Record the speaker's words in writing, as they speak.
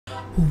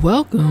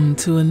Welcome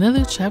to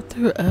another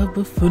chapter of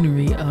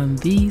buffoonery on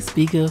these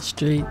Bigo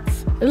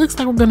streets. It looks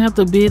like we're gonna have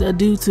to bid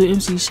adieu to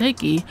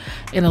Mcshakie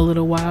in a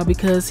little while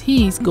because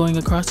he's going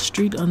across the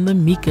street on the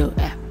Miko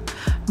app.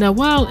 Now,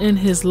 while in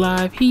his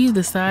live, he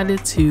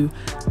decided to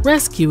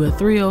rescue a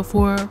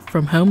 304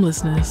 from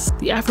homelessness.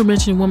 The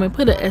aforementioned woman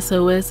put a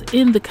SOS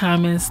in the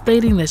comments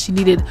stating that she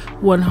needed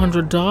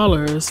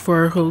 $100 for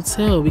her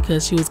hotel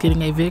because she was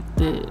getting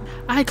evicted.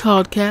 I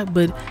called Kat,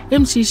 but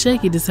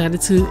Mcshakie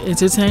decided to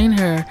entertain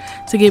her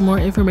to get more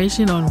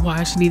information on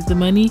why she needed the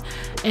money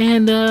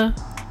and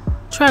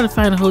try to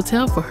find a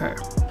hotel for her.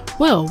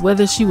 Well,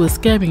 whether she was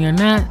scamming or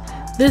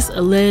not, this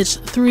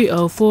alleged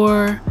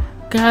 304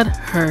 got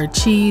her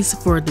cheese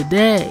for the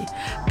day.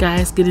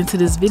 Guys, get into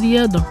this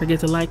video. Don't forget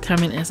to like,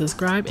 comment, and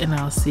subscribe, and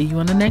I'll see you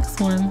on the next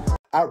one.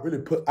 I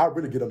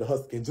really get under her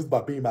skin just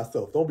by being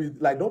myself. Don't pay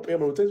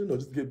no attention, no,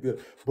 just get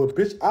good. But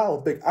bitch, I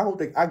don't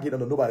think I get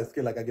under nobody's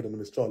skin like I get under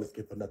Miss Charlie's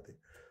skin for nothing.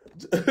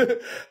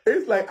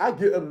 It's like I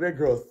get under that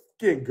girl's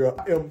skin, girl.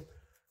 You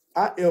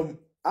on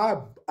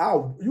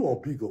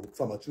Bigo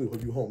talking about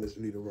you homeless,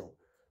 you need a room.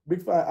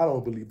 Big Fine, I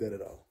don't believe that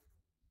at all.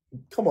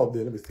 Come up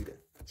there, let me see that.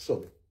 Show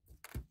me.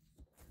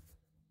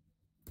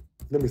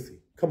 Let me see.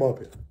 Come up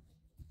here.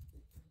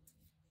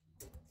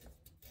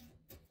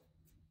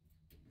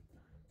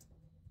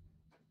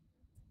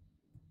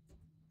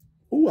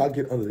 Ooh, I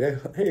get under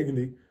that. Hey,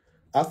 Unique.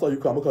 I saw you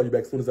call. I'm going to call you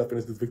back as soon as I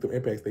finish this victim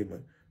impact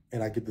statement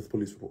and I get this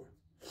police report.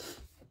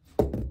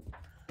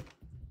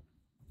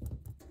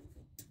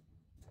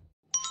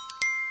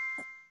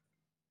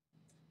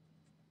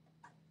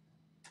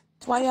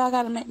 Why y'all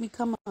gotta make me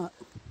come up?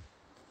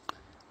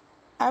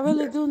 I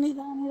really do need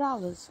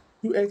 $100.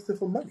 You asking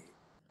for money.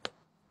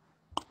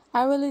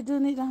 I really do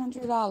need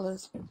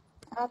 $100.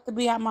 I have to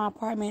be at my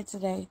apartment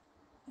today,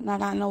 and I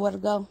don't know where to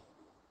go.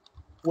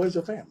 Where's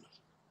your family?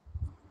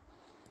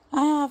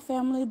 I have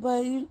family,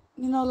 but you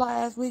know, like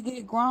as we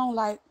get grown,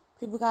 like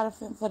people gotta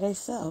fend for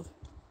themselves.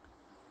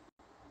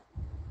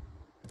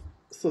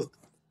 Sister.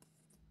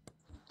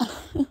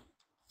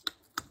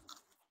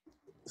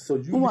 So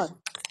you What?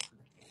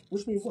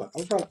 Which means what?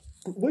 I'm trying to.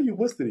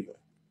 What city you in?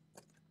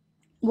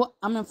 What?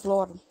 I'm in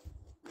Florida.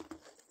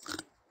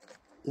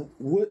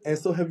 What? And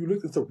so have you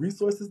looked into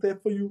resources there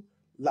for you?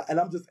 And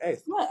I'm just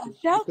asking. What? A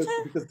shelter?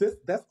 Because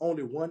that's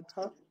only one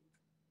time.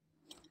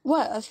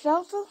 What? A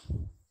shelter?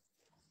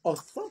 Or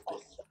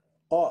something.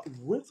 Or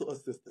rental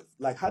assistance.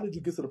 Like, how did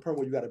you get to the point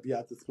where you got to be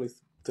out this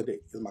place today?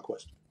 Is my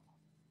question.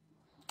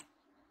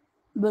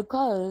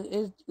 Because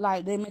it's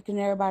like they're making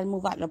everybody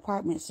move out the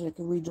apartment so they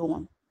can redo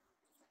them.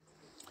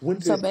 When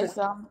did they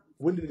tell you?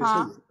 When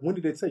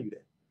did they tell you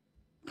that?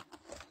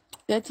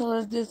 They told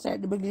us this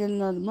at the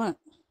beginning of the month.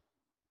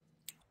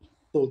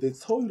 So they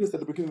told you this at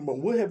the beginning of the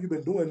month. What have you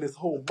been doing this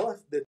whole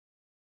month that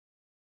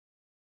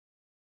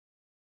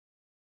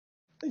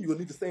you will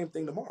need the same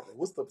thing tomorrow?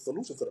 What's the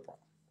solution to the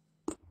problem?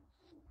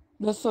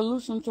 The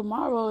solution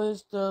tomorrow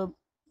is to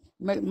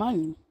make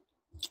money.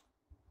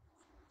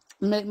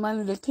 Make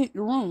money to keep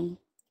the room.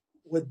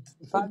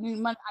 I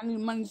need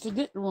money to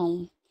get the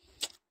room.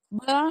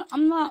 But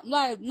I'm not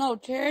like no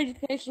charity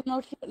case or no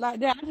shit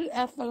like that. I just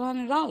ask for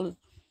 $100.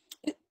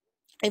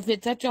 If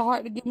it touch your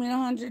heart to give me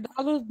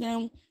 $100,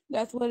 then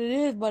that's what it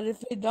is. But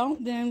if it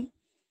don't, then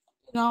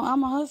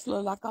I'm a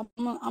hustler. Like I'm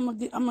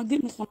gonna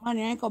get me some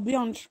money. I ain't gonna be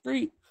on the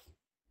street.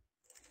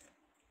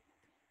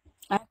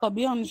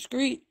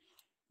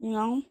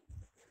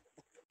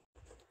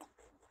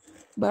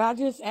 But I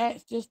just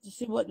asked just to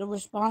see what the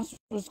response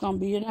was gonna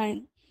be. It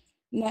ain't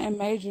nothing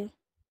major.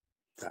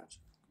 Gotcha.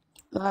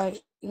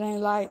 Like it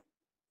ain't like,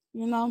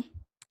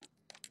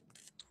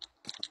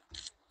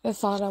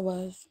 that's all that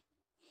was.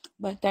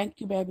 But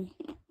thank you, baby.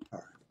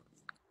 All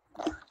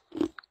right.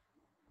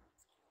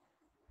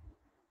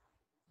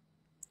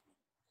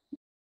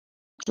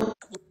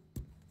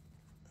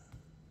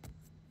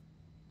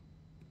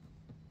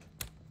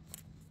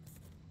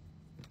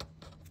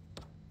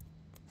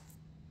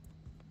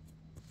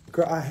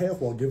 Girl, I half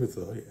won't give it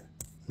to her here.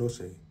 No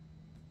shade.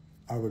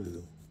 I really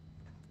do.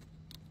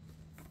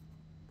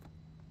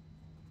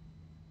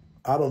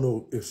 I don't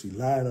know if she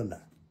lying or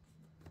not.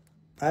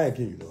 I ain't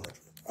giving you no $100.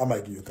 I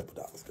might give you a couple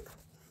dollars, girl.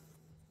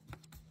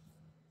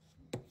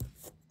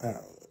 I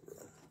don't know,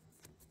 girl.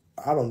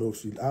 I don't know if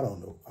she. I don't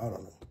know.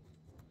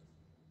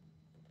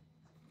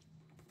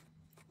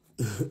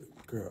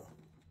 Girl.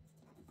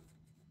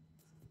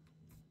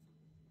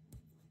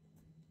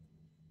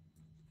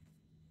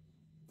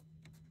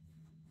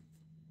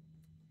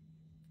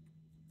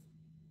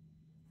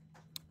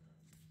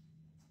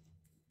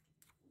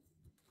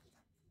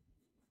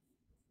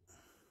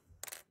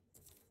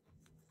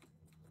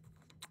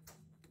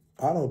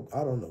 I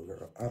don't know,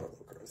 girl. I don't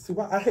know, girl. See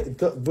why I hate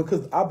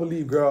because I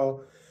believe,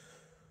 girl.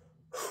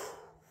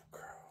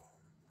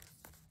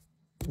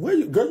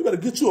 Girl, you better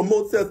get you a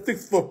Motel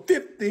 6 for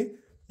 $50.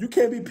 You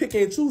can't be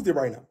picky and choosy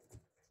right now.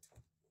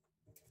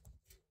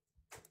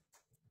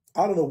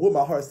 I don't know what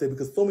my heart said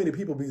because so many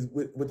people be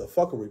with the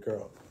fuckery,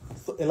 girl.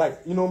 So, and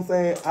like, you know what I'm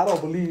saying? I don't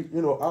believe,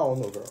 I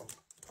don't know, girl.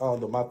 I don't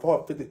know. My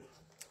heart 50.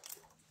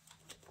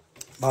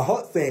 My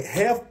heart saying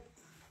half.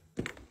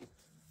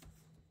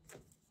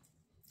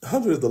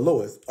 100 is the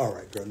lowest. All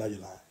right, girl, now you're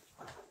lying.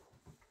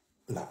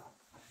 Nah.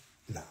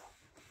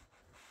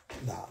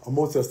 I'm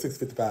going to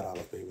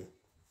 $655, baby.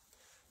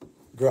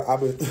 Girl, I've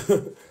been.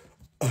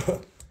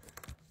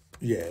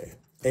 Yeah,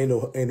 ain't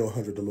no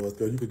 100 the lowest,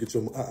 girl. You could get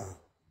your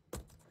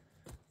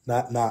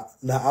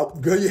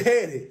girl, you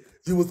had it.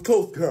 You was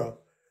close, girl.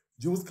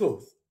 You was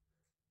close.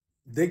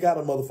 They got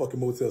a motherfucking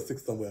Motel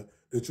 6 somewhere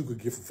that you could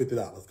get for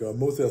 $50, girl.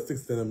 Motel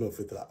 6 send them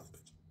 $50,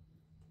 bitch.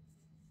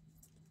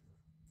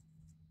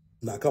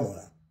 Now, come on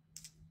now.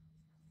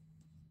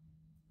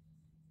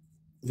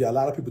 Yeah, a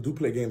lot of people do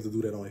play games and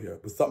do that on here,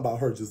 but something about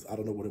her just, I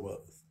don't know what it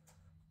was.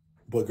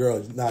 But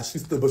girl,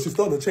 she's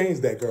starting to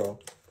change that, girl.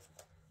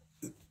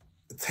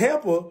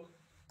 Tampa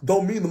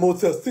don't mean the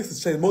Motel 6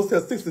 is changed. Motel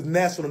 6 is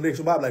national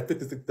nationwide, like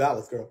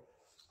 $56, girl.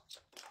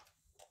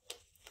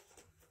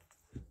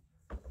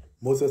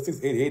 Motel 6,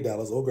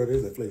 $88. Oh, girl,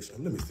 there's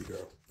inflation. Let me see,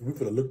 girl. We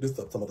could have looked this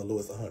up, talking about the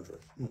lowest 100.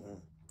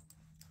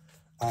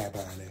 I ain't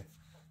buying that.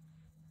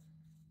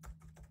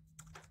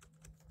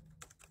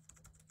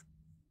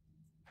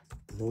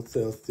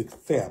 Motel 6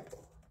 Tampa.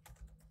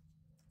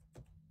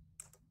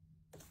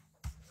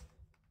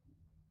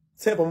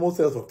 Tampa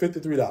motels for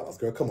 $53,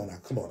 girl. Come on now.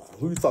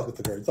 Who you talking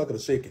to, girl? You talking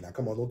to Shakie now.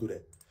 Come on, don't do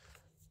that.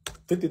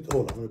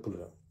 Hold on, let me pull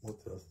it up.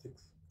 Motel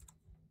 6.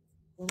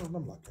 Hold on,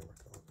 I'm not going to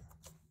record.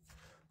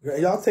 Girl,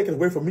 y'all taking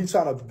away from me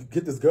trying to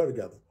get this girl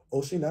together.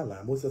 Oh, she not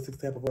lying. Motel 6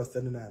 Tampa for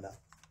 $79.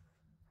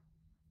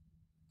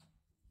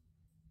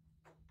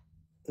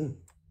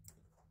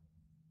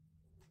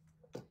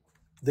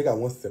 They got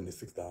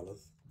 $176,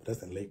 but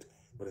that's in Lakeland.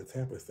 But in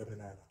Tampa, it's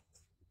 $79.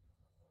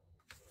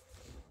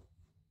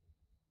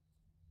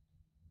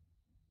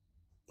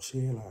 She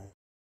ain't lying.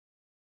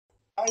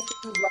 I ain't say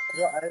you lying,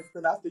 girl. I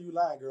did not say you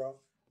lying, girl.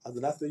 I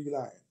did not say you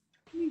lying.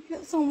 You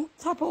feel some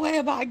type of way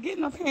about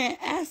getting up here and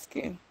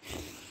asking.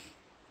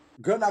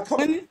 Girl, now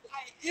come on.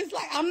 It's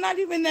like I'm not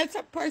even that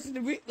type of person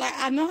to like.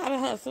 I know how to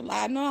hustle.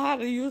 Like, I know how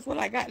to use what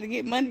I got to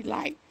get money.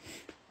 Like,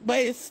 but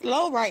it's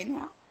slow right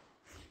now.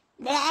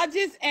 But I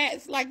just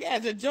asked like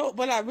as a joke.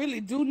 But I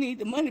really do need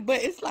the money.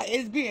 But it's like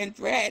it's being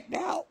dragged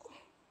out.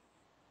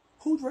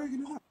 Who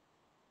dragging it out?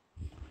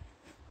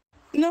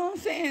 You know what I'm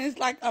saying? It's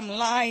like I'm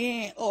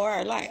lying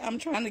or like I'm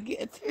trying to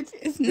get attention.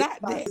 It's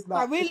not that.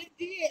 I really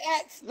did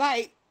ask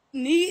like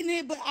needing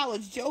it, but I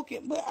was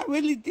joking. But I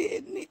really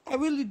did. I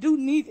really do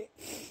need it.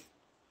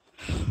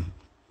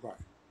 Right.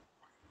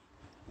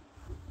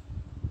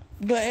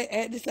 But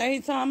at the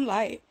same time,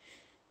 like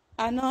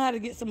I know how to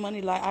get some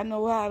money. Like I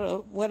know how to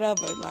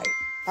whatever. Like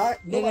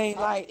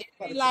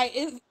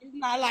it's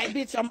not like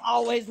bitch. I'm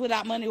always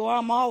without money or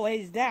I'm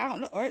always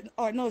down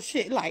or no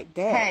shit like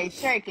that. Hey,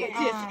 Shakie.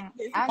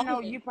 I know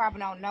you probably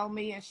don't know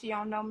me and she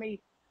don't know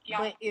me,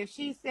 but if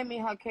she send me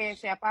her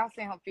cash app, I'll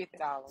send her $50.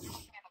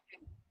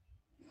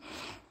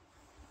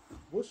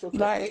 What's your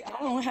like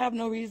I don't have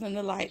no reason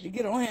to like to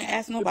get on here and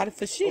ask nobody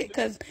for shit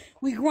because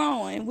we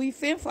growing, we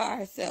fend for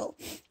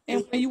ourselves,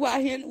 and when you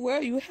out here in the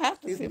world, you have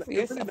to fend for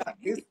yourself.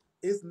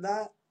 It's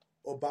not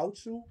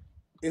about you.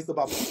 It's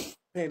about people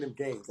playing them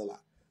games a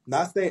lot.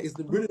 Not saying it's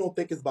really don't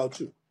think it's about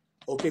you.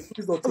 Okay,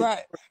 please don't take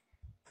right.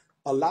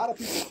 A lot of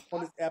people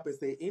on this app and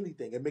say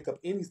anything and make up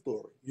any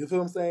story. You feel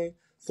what I'm saying?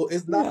 So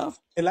it's not. Yeah.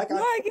 And like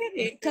I get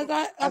it because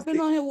I've been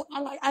on here.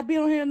 I be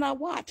on here and I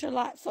watch a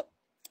lot, so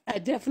I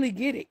definitely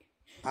get it.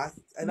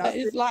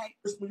 It's like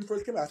when you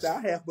first came out, I said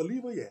I half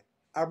believe her. Yeah,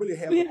 I really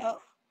have. Yeah.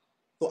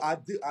 So I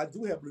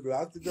do have believe her.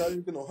 I said, girl,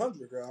 you get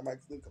 100, girl. I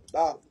might spend a couple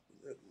dollars.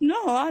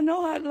 No, I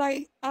know how to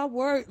like. I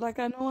work like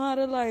I know how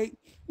to like.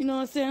 You know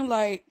what I'm saying?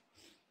 Like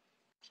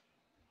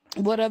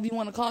whatever you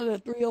want to call it, a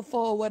 3 or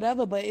 4 or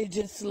whatever. But it's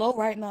just slow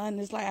right now, and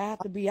it's like I have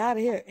to be out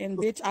of here. And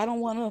bitch, I don't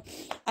want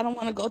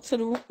to go to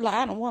the like.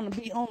 I don't want to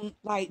be on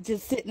like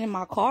just sitting in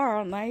my car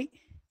all night.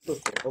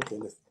 Okay,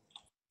 listen.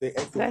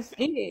 That's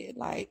it.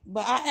 Like,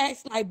 but I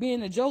asked like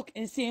being a joke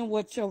and seeing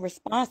what your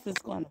response is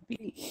going to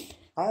be.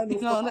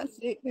 That's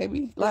it,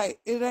 baby. Like,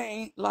 it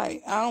ain't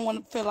like I don't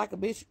want to feel like a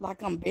bitch,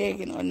 like I'm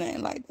begging or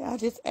nothing like that. I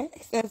just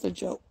asked as a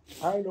joke.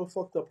 I ain't no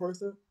fucked up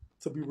person,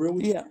 to be real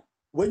with you.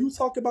 When you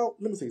talk about,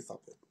 let me say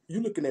something. You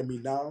looking at me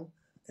now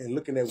and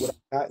looking at what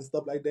I got and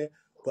stuff like that.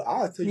 But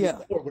I'll tell you,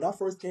 when I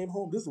first came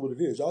home, this is what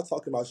it is. Y'all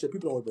talking about shit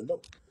people don't even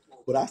know.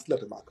 But I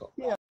slept in my car.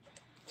 Yeah.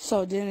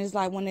 So then it's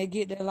like when they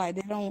get there, like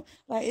they don't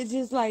like. It's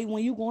just like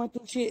when you going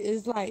through shit.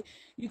 It's like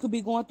you could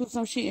be going through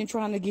some shit and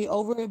trying to get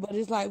over it, but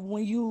it's like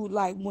when you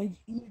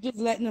just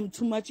letting them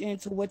too much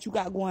into what you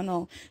got going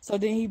on. So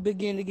then he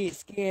begin to get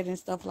scared and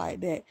stuff like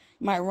that.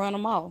 You might run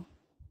them off.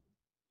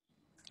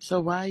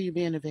 So why are you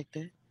being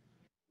evicted?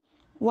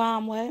 Why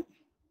I'm what?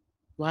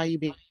 Why are you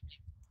being?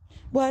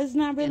 Well, it's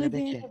not really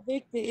being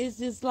evicted. It's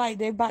just like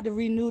they about to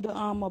renew the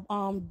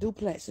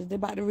duplexes. They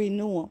about to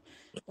renew them.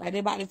 Like they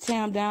about to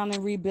tear them down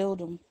and rebuild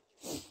them.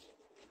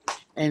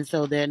 And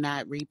so they're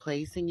not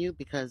replacing you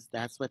because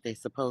that's what they're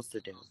supposed to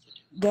do.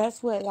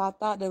 That's what I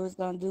thought they was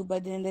gonna do,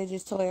 but then they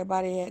just told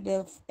everybody at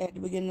the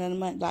beginning of the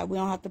month, like we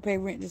don't have to pay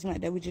rent this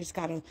month. That we just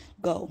gotta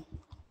go.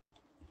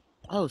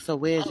 Oh, so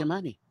where's your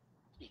money?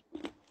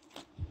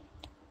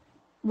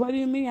 What do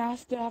you mean? I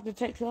still have to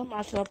take care of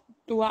myself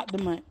throughout the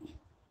month.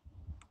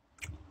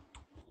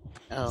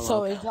 Oh,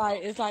 So okay.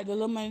 it's like the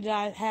little money that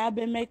I have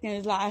been making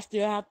is like I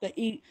still have to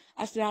eat.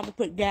 I still have to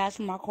put gas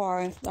in my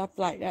car and stuff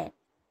like that.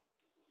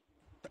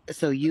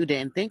 So you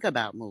didn't think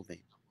about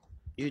moving.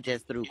 You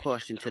just threw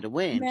caution to the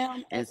wind.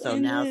 Ma'am, And at the so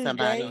end now of the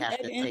somebody day, has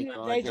at to the end take of the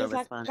on day, your just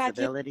like I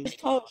responsibility. just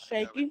told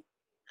Shaky.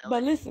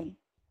 But listen,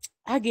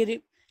 I get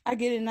it. I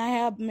get it, and I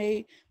have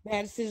made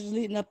bad decisions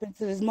leading up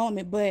into this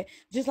moment. But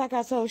just like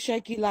I told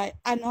Shaky, like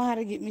I know how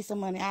to get me some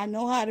money. I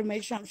know how to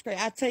make sure I'm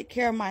straight. I take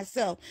care of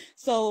myself.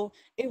 So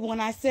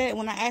when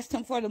I asked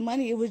him for the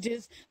money, it was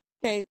just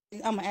okay.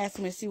 I'm gonna ask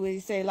him and see what he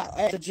say, like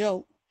as a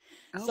joke.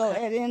 So Okay.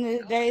 at the end of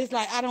the day, it's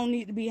like I don't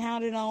need to be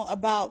hounded on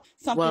about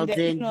something Well, that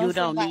then what I'm you saying.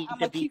 don't Like need I'm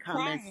to gonna be keep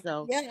coming. trying.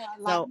 So, Yeah,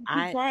 like so I'm gonna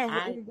keep I, trying,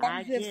 I,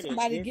 I regardless if get it.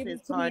 somebody This give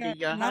is it to me part of or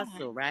your not.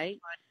 hustle,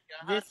 right?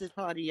 This is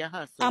part of your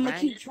hustle, I'm gonna right?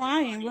 keep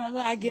trying, whether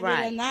I get it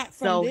or Right. not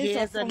from So this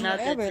or here's from another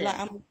whatever. Like tip.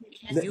 I'm gonna keep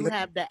trying. Let, You let,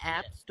 have the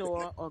App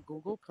Store or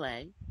Google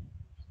Play.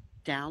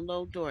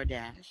 Download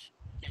DoorDash,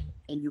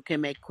 and you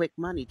can make quick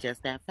money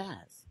just that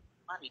fast.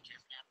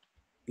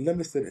 let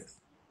me say this.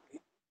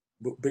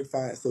 Big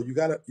fine. So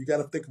you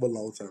gotta think of a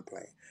long term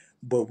plan.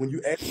 But when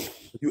you ask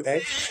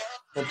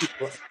some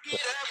people,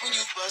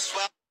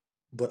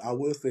 but I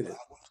will say this.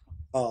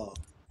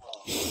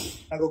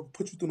 I'm not gonna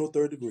put you through no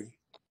third degree.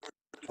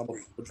 I'm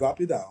gonna drop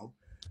you down.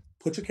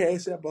 Put your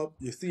cash app up,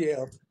 your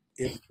CL.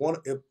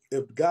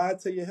 If God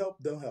tell you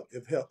help, don't help.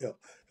 Help.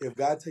 If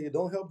God tell you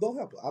don't help, don't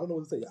help. I don't know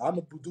what to tell you. I'm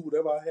gonna do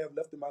whatever I have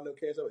left in my little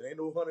cash app. It ain't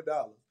no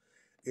 $100.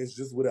 It's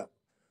just whatever.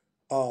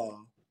 Uh,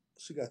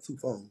 she got two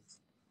phones.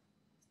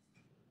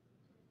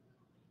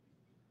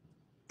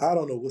 I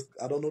don't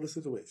know the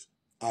situation.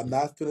 I'm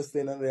not gonna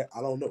say none of that.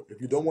 I don't know.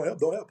 If you don't want help,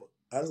 don't help her.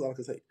 That's all I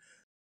can say.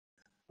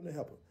 I'm gonna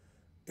help her.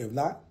 If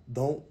not,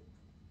 don't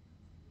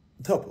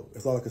help her.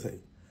 That's all I can say.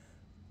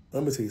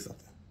 Let me tell you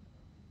something.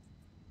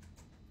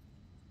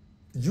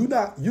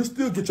 You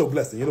still get your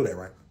blessing. You know that,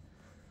 right?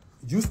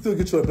 You still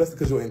get your blessing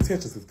because your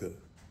intentions is good.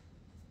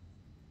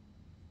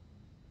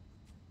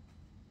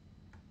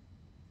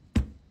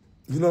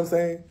 You know what I'm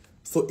saying?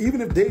 So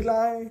even if they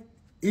lying,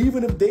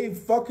 even if they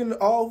fucking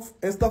off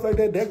and stuff like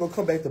that, they're gonna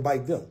come back to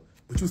bite them.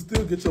 But you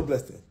still get your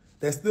blessing.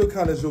 That still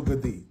counts as your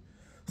good deed.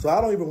 So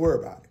I don't even worry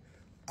about it.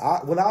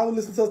 When I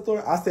listen to a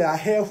story, I say I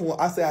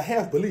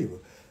half believer.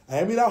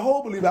 I mean I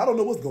whole believer. I don't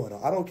know what's going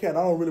on. I don't care.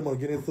 I don't really want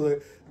to get into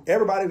it.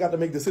 Everybody got to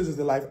make decisions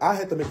in life. I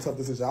had to make tough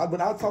decisions.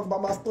 When I talk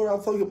about my story,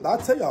 I'll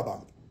tell y'all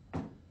about it.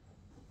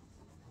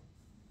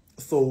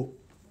 So,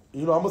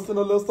 I'm gonna send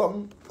a little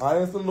something. I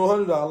ain't sending no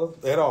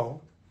 $100 at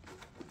all.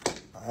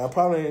 I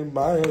probably ain't.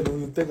 I don't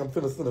even think I'm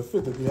finna send a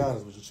 50. To be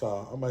honest with you,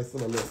 child, I might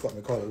send a little something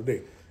and call it a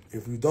day.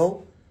 If you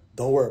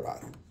don't worry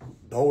about it.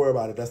 Don't worry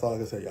about it. That's all I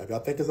can say. If y'all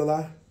think it's a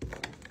lie,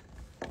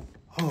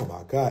 oh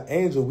my God,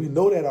 Angel, we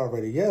know that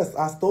already. Yes,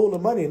 I stole the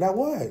money. Now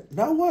what?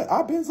 Now what?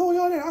 I've been told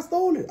y'all that. I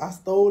stole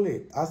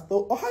it.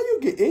 Oh, how you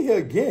get in here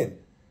again?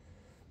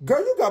 Girl,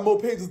 you got more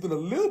pages than a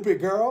little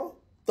bit, girl.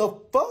 The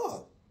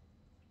fuck?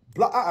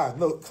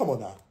 No, come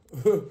on now.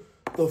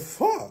 The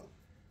fuck?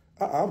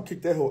 I'm gonna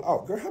kick that hoe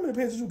out. Girl, how many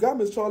pages you got,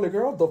 Miss Charlie,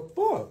 girl? The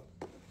fuck?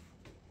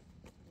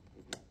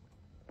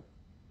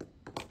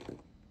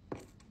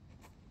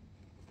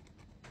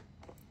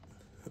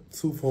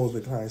 Two phones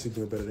declined. She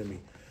doing better than me.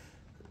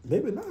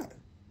 Maybe not.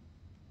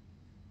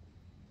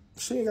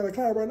 She ain't got a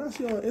client right now.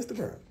 She on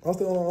Instagram. I'm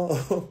still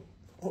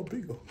on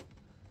Bigo.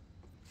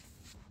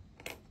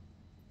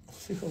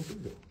 She on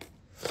Bigo.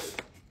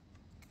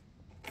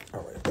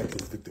 All right, back to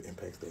the Evicted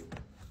impact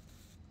statement.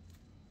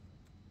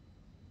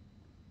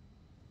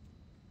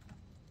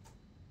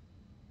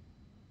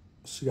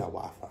 She got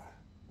Wi-Fi.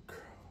 Girl.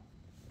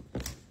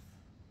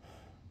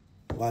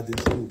 Why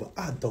didn't she move?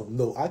 I don't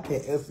know. I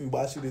can't answer you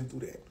why she didn't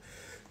do that.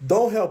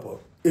 Don't help her.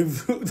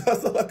 If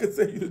that's all I can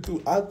say you to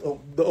do, I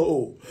don't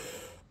know.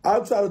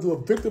 I'm trying to do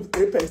a victim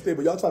impact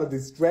statement. Y'all trying to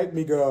distract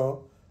me,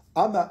 girl.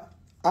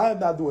 I am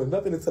not doing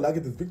nothing until I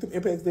get this victim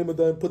impact statement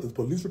done, put this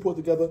police report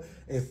together,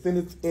 and send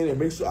it in and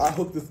make sure I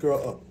hook this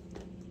girl up.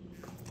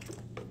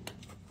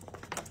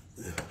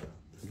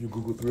 You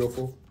Google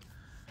 304?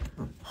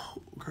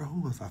 Oh, girl,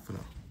 who else I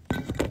finna?